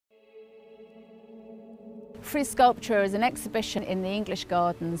Frieze Sculpture is an exhibition in the English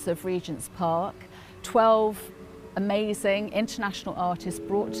gardens of Regent's Park. 12 amazing international artists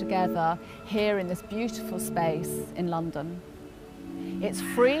brought together here in this beautiful space in London. It's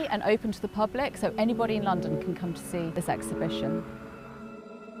free and open to the public, so anybody in London can come to see this exhibition.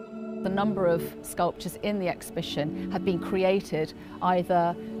 The number of sculptures in the exhibition have been created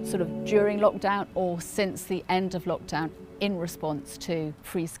either sort of during lockdown or since the end of lockdown in response to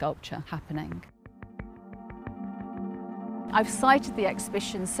Frieze sculpture happening. I've cited the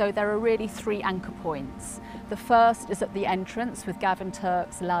exhibition, so there are really 3 anchor points. The first is at the entrance with Gavin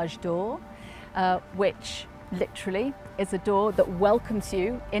Turk's L'Age d'Or, which literally is a door that welcomes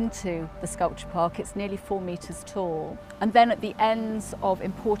you into the sculpture park. It's nearly 4 metres tall. And then at the ends of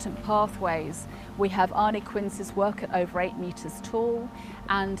important pathways, we have Arne Quinze's work at over 8 metres tall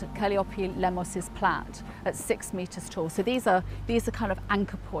and Kalliopi Lemos's Plat at 6 metres tall. So these are kind of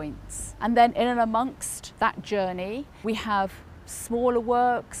anchor points. And then in and amongst that journey, we have smaller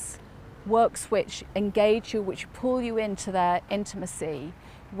works which engage you, which pull you into their intimacy,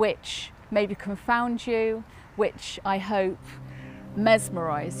 which maybe confound you, which I hope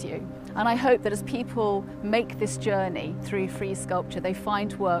mesmerise you. And I hope that as people make this journey through Frieze sculpture, they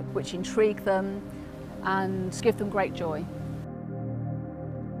find work which intrigue them and give them great joy.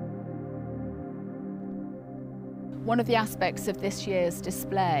 One of the aspects of this year's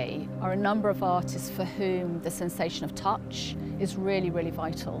display are a number of artists for whom the sensation of touch is really, really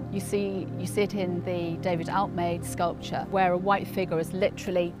vital. You see it in the David Altmejd sculpture, where a white figure is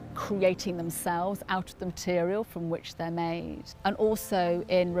literally creating themselves out of the material from which they're made. And also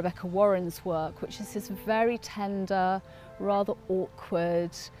in Rebecca Warren's work, which is this very tender, rather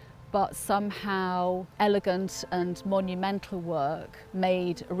awkward, but somehow elegant and monumental work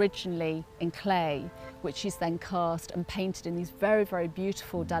made originally in clay, which is then cast and painted in these very, very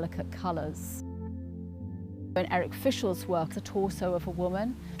beautiful, delicate colours. In Eric Fischl's work, the torso of a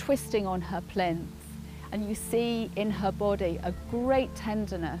woman twisting on her plinth, and you see in her body a great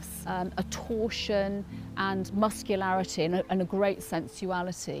tenderness, a torsion and muscularity and a great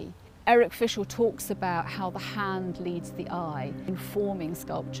sensuality. Eric Fischl talks about how the hand leads the eye in forming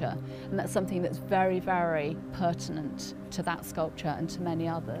sculpture, and that's something that's very, very pertinent to that sculpture and to many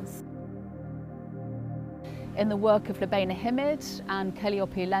others. In the work of Lubaina Himid and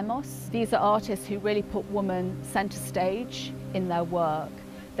Kalliopi Lemos, these are artists who really put woman centre stage in their work.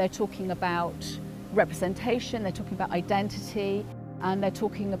 They're talking about representation, they're talking about identity, and they're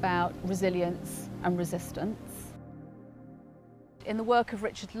talking about resilience and resistance. In the work of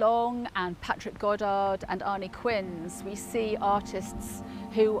Richard Long and Patrick Goddard and Arne Quinze, we see artists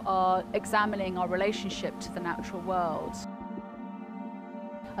who are examining our relationship to the natural world.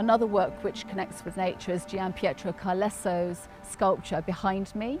 Another work which connects with nature is Gianpietro Carlesso's sculpture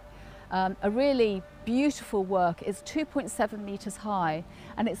behind me. A really beautiful work. It's 2.7 metres high,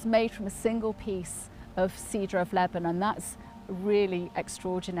 and it's made from a single piece of cedar of Lebanon. That's really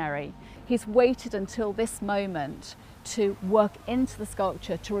extraordinary. He's waited until this moment to work into the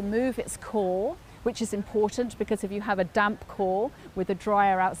sculpture, to remove its core, which is important because if you have a damp core with a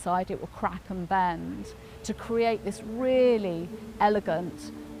dryer outside, it will crack and bend, to create this really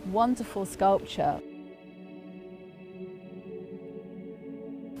elegant, wonderful sculpture.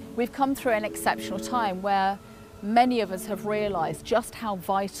 We've come through an exceptional time where many of us have realised just how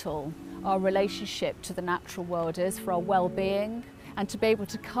vital our relationship to the natural world is for our well-being, and to be able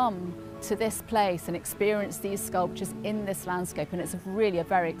to come to this place and experience these sculptures in this landscape, and it's really a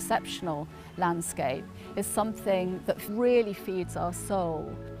very exceptional landscape, is something that really feeds our soul,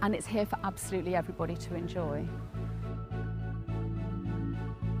 and it's here for absolutely everybody to enjoy.